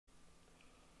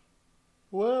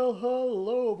Well,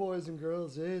 hello, boys and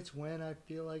girls. It's when I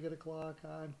feel like it o'clock.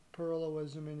 I'm Pearl of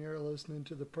Wisdom, and you're listening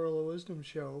to the Pearl of Wisdom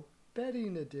Show,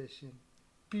 betting edition.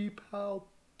 Beep how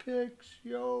picks,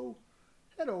 yo.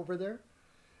 Head over there.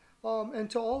 And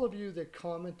to all of you that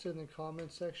commented in the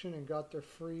comment section and got their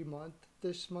free month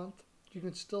this month, you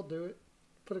can still do it.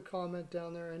 Put a comment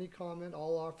down there. Any comment,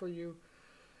 I'll offer you.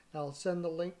 I'll send the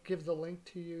link, give the link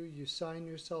to you. You sign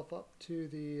yourself up to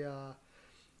the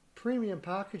premium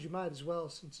package. You might as well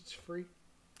since it's free.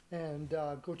 And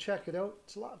go check it out.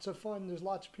 It's lots of fun. There's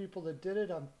lots of people that did it.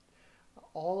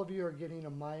 All of you are getting a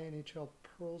My NHL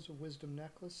Pearls of Wisdom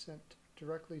necklace sent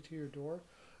directly to your door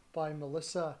by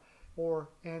Melissa or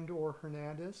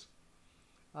Hernandez.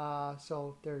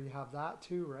 So there you have that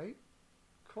too, right?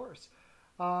 Of course.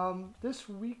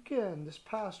 This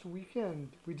past weekend,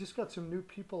 we just got some new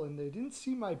people and they didn't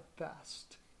see my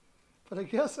best. But I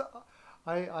guess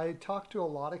I talked to a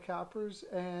lot of cappers,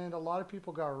 and a lot of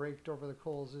people got raked over the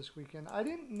coals this weekend. I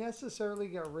didn't necessarily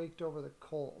get raked over the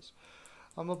coals.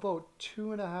 I'm about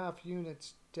 2.5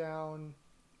 units down,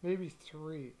 maybe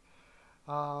three.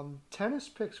 Tennis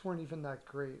picks weren't even that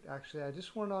great, actually. I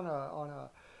just went on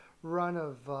a run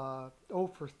of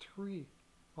 0 for 3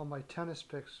 on my tennis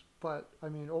picks. But, I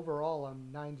mean, overall,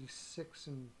 I'm 96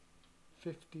 and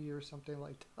 50 or something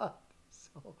like that.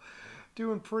 So,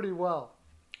 doing pretty well.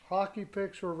 Hockey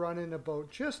picks were running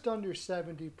about just under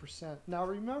 70%. Now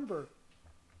remember,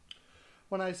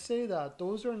 when I say that,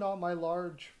 those are not my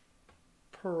large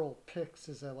pearl picks,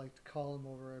 as I like to call them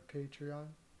over at Patreon.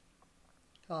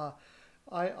 Uh,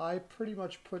 I pretty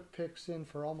much put picks in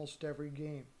for almost every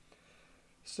game.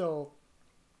 So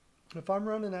if I'm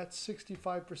running at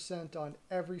 65% on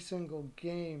every single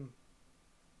game,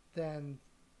 then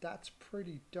that's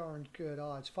pretty darn good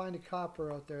odds. Find a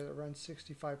copper out there that runs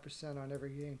 65% on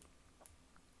every game.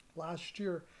 Last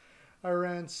year, I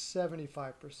ran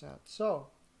 75%. So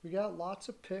we got lots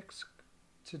of picks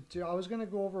to do. I was going to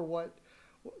go over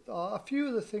a few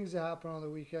of the things that happened on the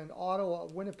weekend.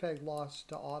 Winnipeg lost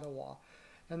to Ottawa,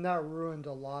 and that ruined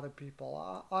a lot of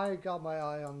people. I got my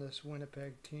eye on this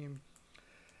Winnipeg team.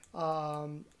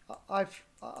 Um, I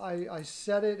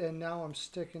said it, and now I'm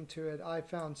sticking to it. I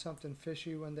found something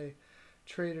fishy when they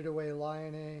traded away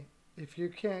Lion A. If you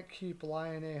can't keep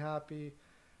Lion A happy,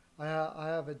 I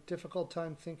have a difficult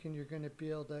time thinking you're going to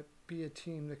be able to be a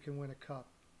team that can win a cup.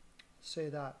 I'll say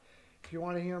that. If you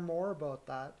want to hear more about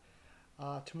that,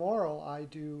 tomorrow I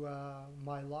do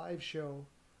my live show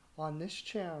on this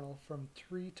channel from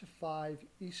 3 to 5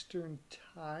 Eastern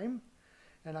Time,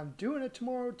 and I'm doing it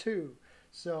tomorrow too.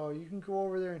 So you can go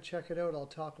over there and check it out. I'll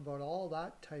talk about all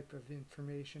that type of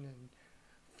information and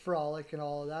Frolic and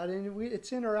all of that, and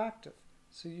it's interactive,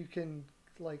 so you can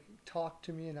like talk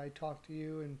to me and I talk to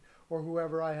you, and or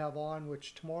whoever I have on.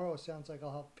 Which tomorrow it sounds like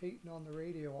I'll have Peyton on the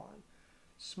radio on.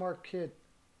 Smart kid,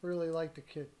 really like the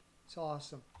kid. It's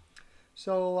awesome.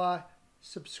 So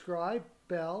subscribe,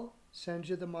 bell, send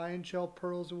you the Mayan Shell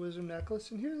Pearls of Wisdom necklace,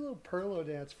 and here's a little Perlo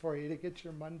dance for you to get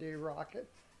your Monday rocket.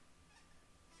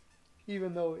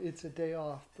 Even though it's a day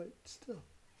off, but still, you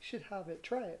should have it.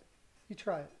 Try it. You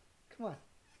try it. Come on.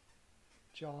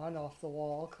 John, off the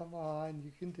wall. Come on,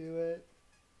 you can do it.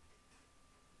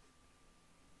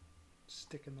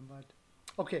 Stick in the mud.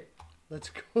 Okay,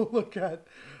 let's go look at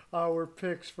our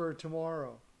picks for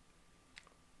tomorrow.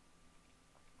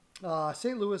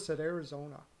 St. Louis at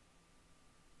Arizona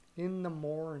in the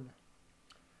morn.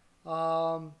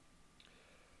 Um,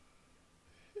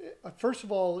 First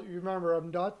of all, you remember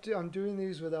I'm doing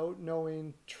these without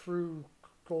knowing true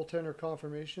goaltender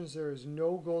confirmations. There is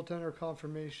no goaltender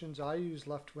confirmations. I use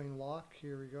left wing lock.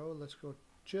 Here we go. Let's go.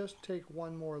 Just take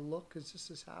one more look because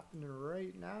this is happening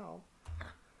right now.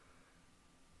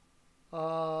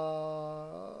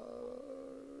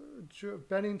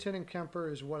 Bennington and Kemper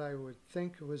is what I would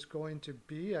think it was going to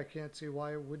be. I can't see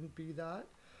why it wouldn't be that.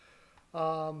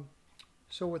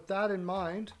 So with that in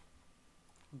mind,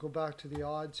 I'll go back to the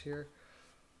odds here.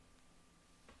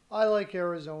 I like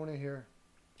Arizona here,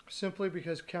 simply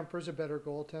because Kemper's a better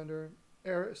goaltender.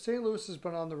 St. Louis has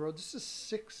been on the road. This is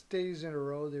 6 days in a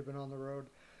row they've been on the road.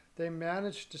 They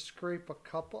managed to scrape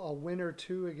a win or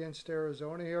two against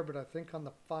Arizona here, but I think on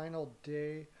the final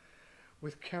day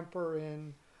with Kemper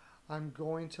in, I'm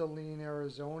going to lean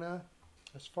Arizona.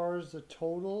 As far as the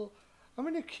total, I'm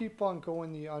going to keep on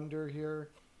going the under here.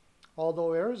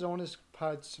 Although Arizona's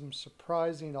had some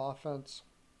surprising offense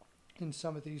in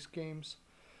some of these games,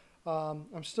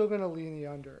 I'm still going to lean the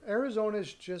under. Arizona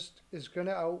is going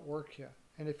to outwork you,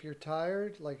 and if you're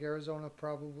tired, like Arizona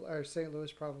probably or St.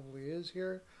 Louis probably is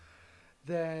here,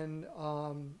 then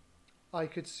I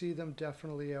could see them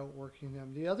definitely outworking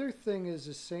them. The other thing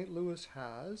is St. Louis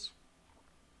has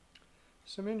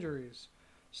some injuries.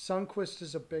 Sundqvist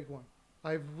is a big one.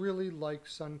 I really like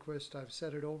Sundqvist. I've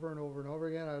said it over and over and over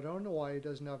again. I don't know why he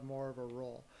doesn't have more of a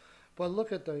role. But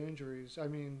look at the injuries. I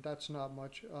mean, that's not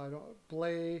much.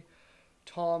 Blay,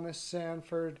 Thomas,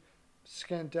 Sanford,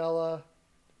 Scandella,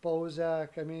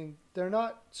 Bozak. I mean, they're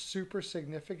not super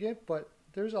significant, but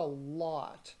there's a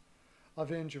lot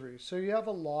of injuries. So you have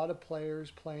a lot of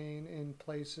players playing in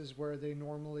places where they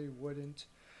normally wouldn't.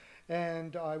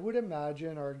 And I would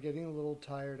imagine are getting a little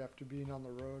tired after being on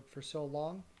the road for so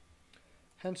long.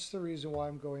 Hence the reason why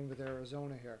I'm going with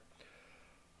Arizona here.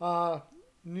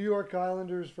 New York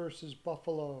Islanders versus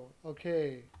Buffalo.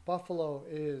 Okay, Buffalo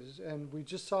is, and we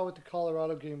just saw with the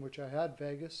Colorado game, which I had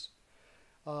Vegas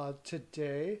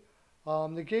today.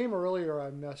 The game earlier I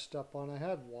messed up on. I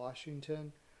had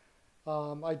Washington.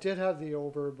 I did have the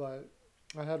over, but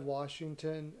I had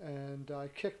Washington, and I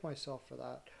kicked myself for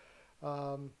that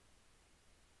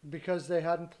because they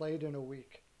hadn't played in a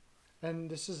week.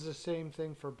 And this is the same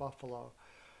thing for Buffalo.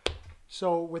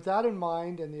 So with that in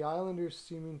mind, and the Islanders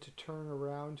seeming to turn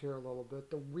around here a little bit,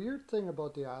 the weird thing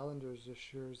about the Islanders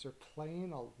this year is they're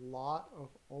playing a lot of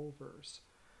overs.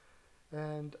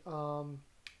 And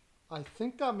I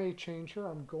think that may change here.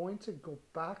 I'm going to go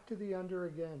back to the under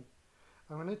again.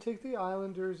 I'm going to take the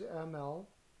Islanders ML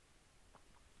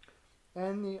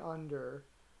and the under,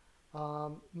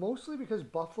 mostly because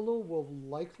Buffalo will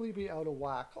likely be out of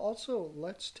whack. Also,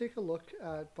 let's take a look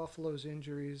at Buffalo's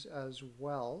injuries as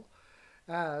well,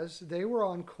 as they were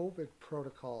on COVID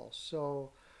protocol.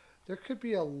 So there could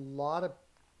be a lot of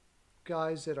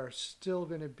guys that are still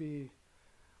going to be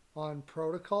on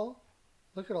protocol.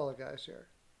 Look at all the guys here.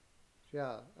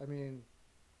 Yeah, I mean,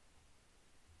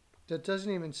 that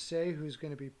doesn't even say who's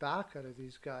going to be back out of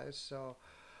these guys. So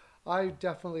I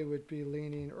definitely would be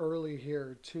leaning early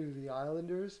here to the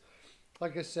Islanders.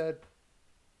 Like I said,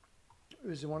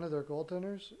 is one of their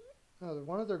goaltenders? No,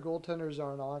 one of their goaltenders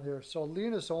aren't on here. So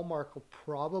Linus Ullmark will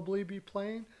probably be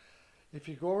playing. If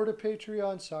you go over to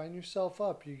Patreon, sign yourself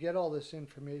up. You get all this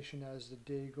information as the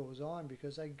day goes on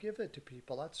because I give it to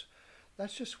people.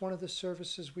 That's just one of the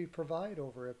services we provide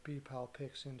over at BPAL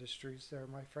Picks Industries there,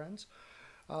 my friends.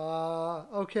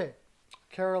 Okay,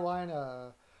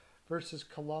 Carolina versus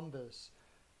Columbus.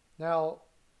 Now,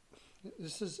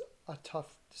 this is a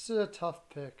tough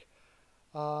pick.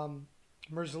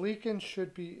 Merzlikins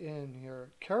should be in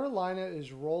here. Carolina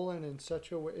is rolling in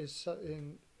such a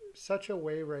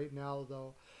way right now,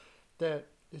 though, that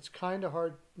it's kind of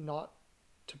hard not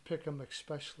to pick them,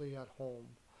 especially at home.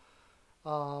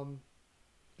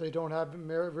 They don't have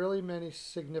really many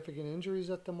significant injuries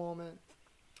at the moment.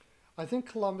 I think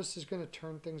Columbus is going to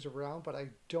turn things around, but I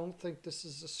don't think this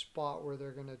is a spot where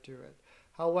they're going to do it.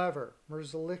 However,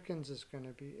 Merzlikins is going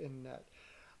to be in net.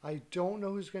 I don't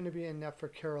know who's going to be in net for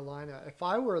Carolina. If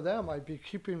I were them, I'd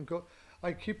keep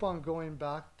on going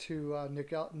back to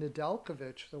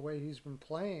Nedeljkovic, the way he's been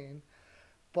playing.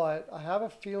 But I have a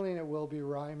feeling it will be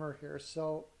Reimer here.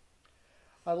 So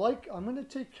I'm going to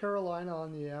take Carolina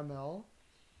on the ML.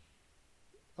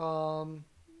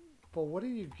 But what are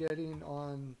you getting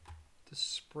on the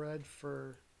spread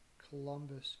for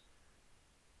Columbus?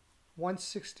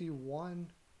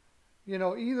 161. You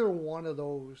know, either one of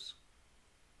those.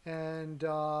 And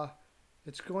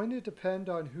it's going to depend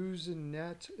on who's in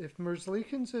net. If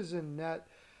Merzlikins is in net,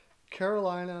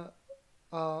 Carolina,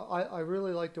 I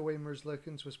really like the way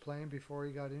Merzlikins was playing before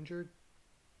he got injured.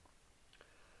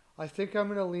 I think I'm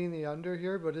going to lean the under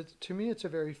here, but to me it's a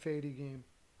very fadey game.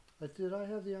 Did I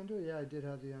have the under? Yeah, I did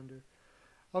have the under.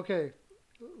 Okay,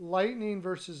 Lightning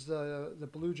versus the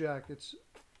Blue Jackets.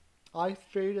 I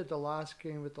faded the last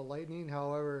game with the Lightning.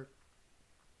 However,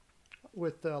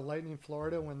 with the Lightning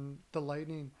Florida, when the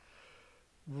Lightning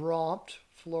romped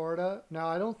Florida. Now,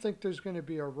 I don't think there's going to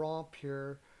be a romp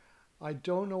here. I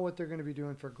don't know what they're going to be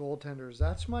doing for goaltenders.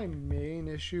 That's my main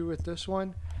issue with this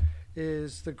one,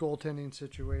 is the goaltending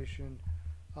situation.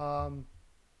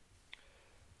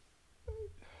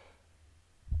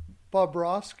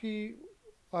 Bobrovsky,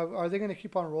 are they going to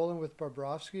keep on rolling with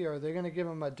Bobrovsky, or are they going to give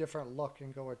him a different look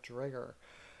and go with Drigger?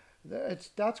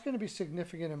 That's going to be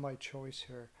significant in my choice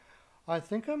here. I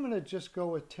think I'm going to just go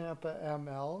with Tampa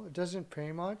ML. It doesn't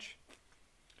pay much,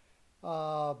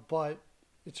 but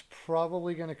it's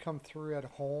probably going to come through at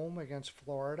home against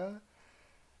Florida.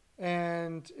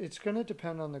 And it's going to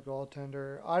depend on the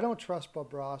goaltender. I don't trust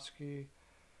Bobrovsky.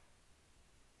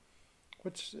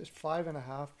 Which is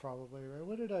 5.5 probably, right?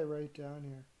 What did I write down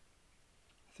here?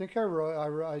 I think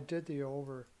I did the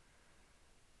over.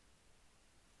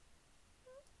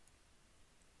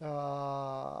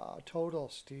 Total,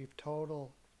 Steve.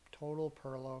 Total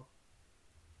Perlo.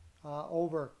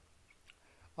 Over.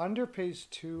 Under pays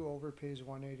 2, over pays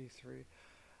 183.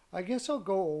 I guess I'll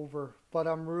go over, but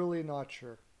I'm really not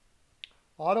sure.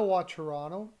 Ottawa,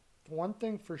 Toronto. One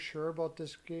thing for sure about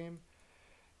this game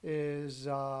is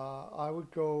I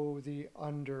would go the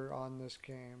under on this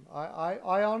game.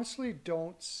 I honestly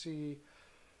don't see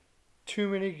too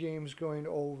many games going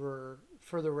over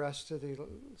for the rest of the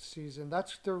season.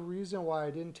 That's the reason why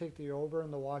I didn't take the over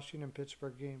in the Washington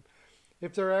Pittsburgh game.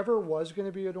 If there ever was going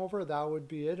to be an over, that would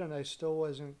be it, and I still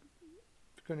wasn't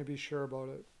going to be sure about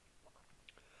it.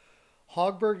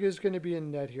 Hogberg is going to be in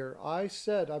net here. I've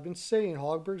been saying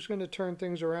Hogberg's going to turn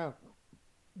things around.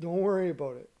 Don't worry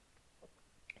about it.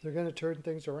 They're going to turn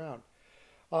things around.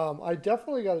 I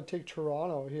definitely got to take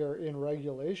Toronto here in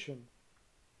regulation.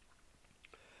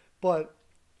 But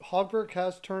Hogberg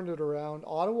has turned it around.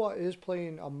 Ottawa is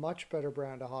playing a much better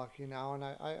brand of hockey now, and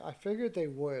I figured they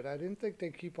would. I didn't think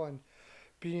they'd keep on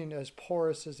being as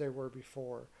porous as they were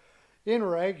before. In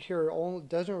reg here,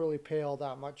 doesn't really pay all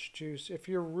that much juice. If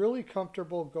you're really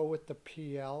comfortable, go with the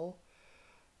PL,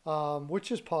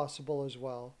 which is possible as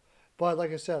well. But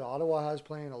like I said, Ottawa has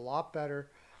playing a lot better.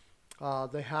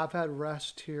 They have had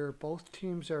rest here. Both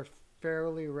teams are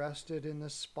fairly rested in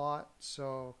this spot.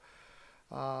 So,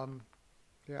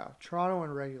 yeah, Toronto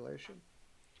in regulation.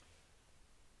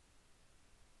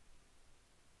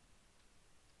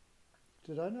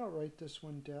 Did I not write this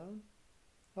one down?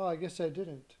 Oh, I guess I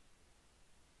didn't.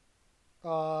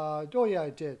 Oh yeah,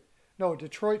 I did. No,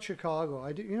 Detroit, Chicago.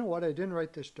 I did. You know what? I didn't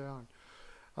write this down.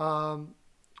 Um,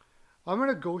 I'm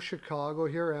gonna go Chicago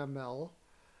here, ML.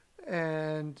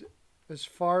 And as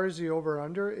far as the over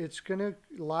under, it's gonna.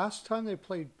 Last time they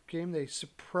played game, they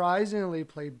surprisingly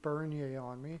played Bernier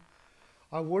on me.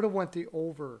 I would have went the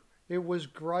over. It was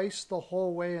Grice the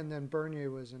whole way, and then Bernier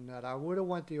was in net. I would have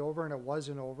went the over, and it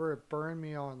wasn't over. It burned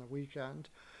me on the weekend,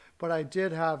 but I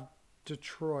did have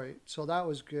Detroit, so that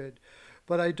was good.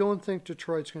 But I don't think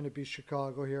Detroit's going to beat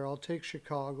Chicago here. I'll take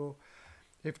Chicago.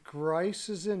 If Grice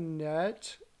is in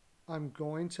net, I'm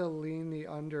going to lean the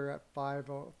under at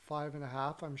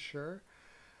 5.5. I'm sure.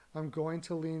 I'm going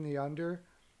to lean the under.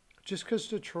 Just because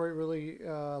Detroit really,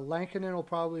 Lankinen will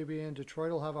probably be in.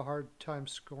 Detroit will have a hard time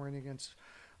scoring against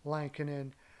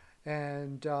Lankinen.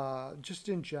 And just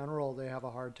in general, they have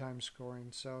a hard time scoring.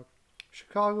 So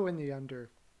Chicago in the under.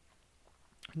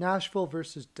 Nashville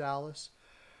versus Dallas.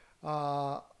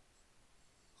 I'm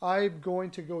going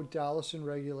to go Dallas in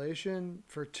regulation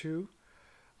for 2.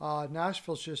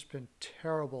 Nashville's just been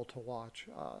terrible to watch.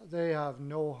 They have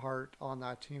no heart on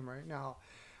that team right now.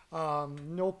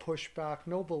 No pushback,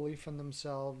 no belief in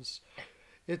themselves.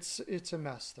 It's a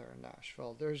mess there in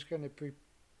Nashville. There's going to be,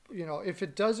 if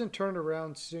it doesn't turn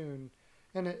around soon,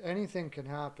 and anything can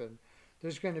happen,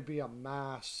 there's going to be a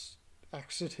mass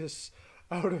exodus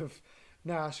out of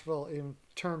Nashville in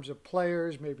terms of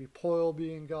players, maybe Poyle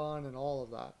being gone and all of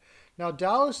that. Now,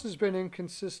 Dallas has been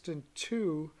inconsistent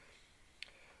too,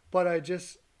 but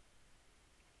this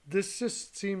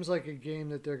just seems like a game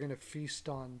that they're going to feast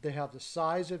on. They have the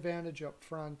size advantage up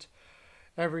front,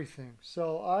 everything.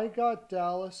 So I got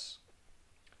Dallas,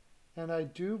 and I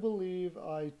do believe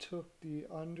I took the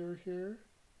under here.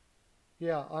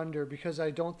 Yeah, under, because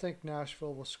I don't think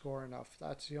Nashville will score enough.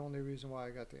 That's the only reason why I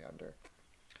got the under.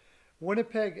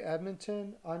 Winnipeg,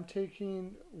 Edmonton. I'm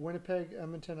taking Winnipeg,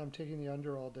 Edmonton. I'm taking the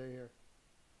under all day here.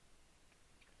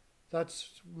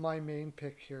 That's my main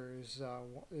pick here is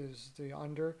the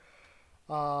under.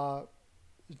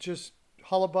 Just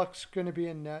Hullebuck's going to be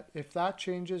in net. If that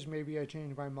changes, maybe I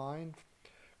change my mind.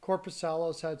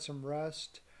 Korpisalo's had some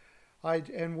rest.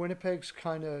 And Winnipeg's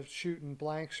kind of shooting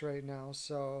blanks right now,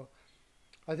 so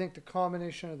I think the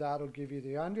combination of that will give you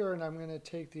the under, and I'm going to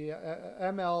take the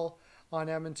ML on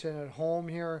Edmonton at home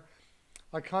here.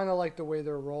 I kind of like the way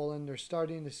they're rolling. They're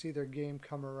starting to see their game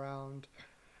come around.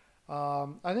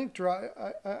 I think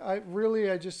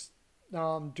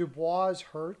Dubois is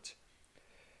hurt,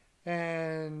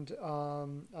 and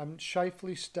I'm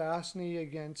Scheifele Stastny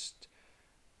against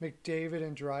McDavid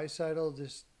and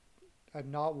Draisaitl. I'm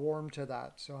not warm to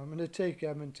that, so I'm going to take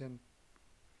Edmonton.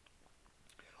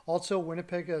 Also,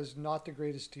 Winnipeg has not the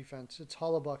greatest defense. It's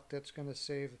Hellebuyck that's going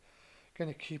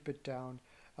to keep it down.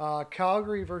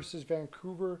 Calgary versus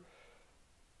Vancouver.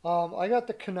 I got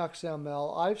the Canucks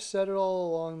ML. I've said it all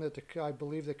along that I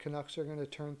believe the Canucks are going to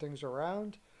turn things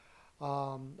around.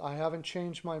 I haven't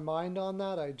changed my mind on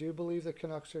that. I do believe the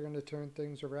Canucks are going to turn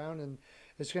things around, and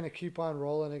it's going to keep on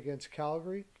rolling against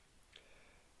Calgary.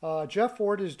 Jeff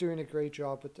Ward is doing a great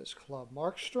job with this club.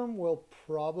 Markstrom will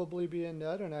probably be in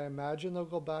net, and I imagine they'll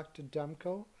go back to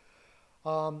Demko.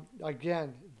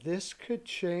 Again, this could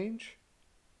change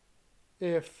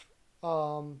if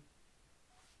Holtby's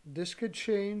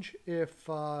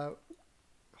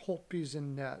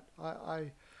in net.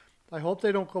 I hope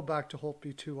they don't go back to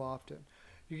Holtby too often.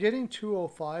 You're getting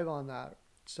 205 on that,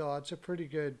 so it's a pretty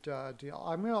good deal.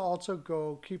 I'm going to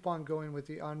also keep on going with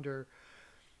the under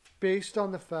based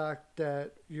on the fact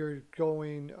that you're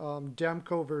going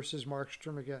Demko versus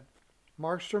Markstrom again.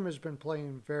 Markstrom has been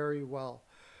playing very well.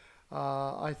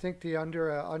 I think the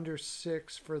under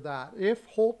 6 for that. If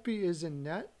Holtby is in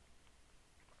net,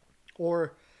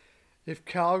 or if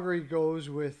Calgary goes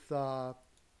with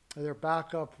their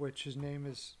backup, which his name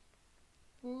is,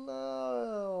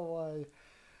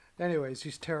 anyways,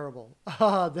 he's terrible.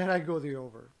 Then I go the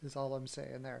over. Is all I'm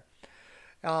saying there.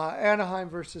 Anaheim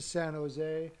versus San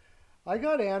Jose. I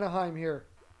got Anaheim here.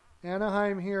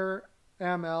 Anaheim here,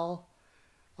 ML.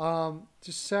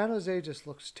 Just San Jose just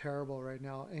looks terrible right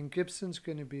now, and Gibson's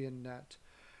going to be in net.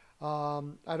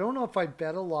 I don't know if I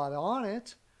bet a lot on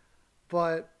it,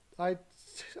 but I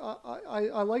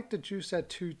like the juice at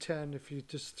 210 if you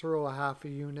just throw a half a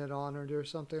unit on it or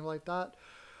something like that.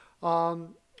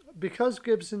 Because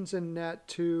Gibson's in net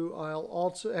too,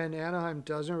 and Anaheim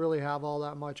doesn't really have all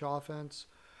that much offense.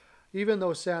 Even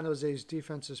though San Jose's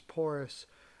defense is porous,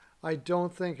 I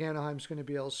don't think Anaheim's going to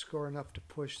be able to score enough to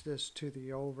push this to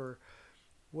the over.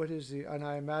 And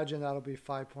I imagine that'll be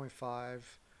 5.5.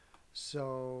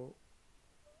 So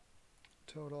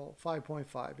total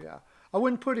 5.5, yeah. I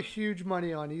wouldn't put a huge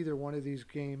money on either one of these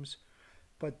games,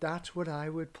 but that's what I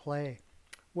would play.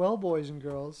 Well, boys and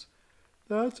girls,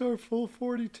 that's our full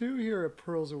 42 here at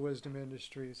Pearls of Wisdom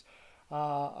Industries.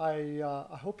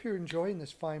 I hope you're enjoying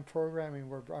this fine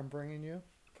programming I'm bringing you.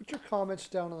 Put your comments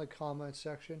down in the comment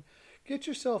section. Get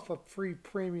yourself a free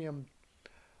premium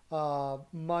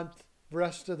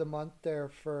rest of the month there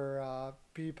for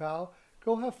BPOW.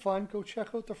 Go have fun. Go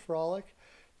check out the Frolic.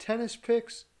 Tennis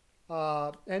picks,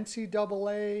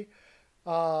 NCAA.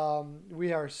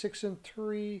 We are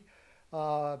 6-3.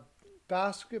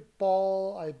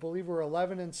 Basketball, I believe we're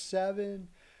 11-7.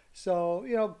 So,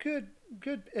 good.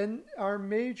 And our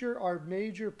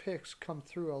major picks come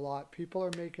through a lot. People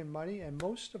are making money, and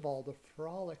most of all, the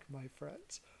Frolic, my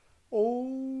friends.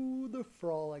 Oh, the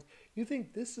Frolic. You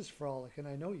think this is Frolic, and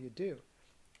I know you do.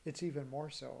 It's even more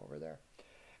so over there.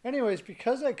 Anyways,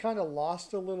 because I kind of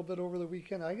lost a little bit over the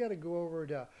weekend, I got to go over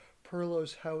to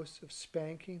Perlo's House of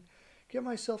Spanking, get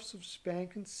myself some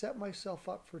spankings, set myself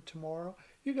up for tomorrow.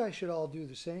 You guys should all do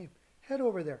the same. Head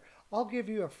over there. I'll give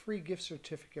you a free gift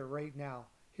certificate right now.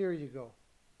 Here you go.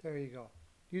 There you go.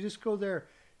 You just go there.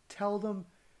 Tell them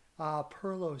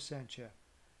Perlo sent you.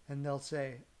 And they'll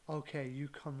say, okay, you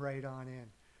come right on in.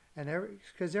 And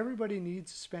because everybody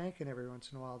needs a spanking every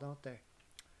once in a while, don't they?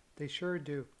 They sure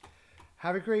do.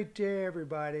 Have a great day,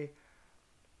 everybody.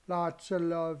 Lots of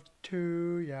love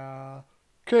to ya.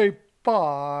 Okay,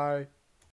 bye.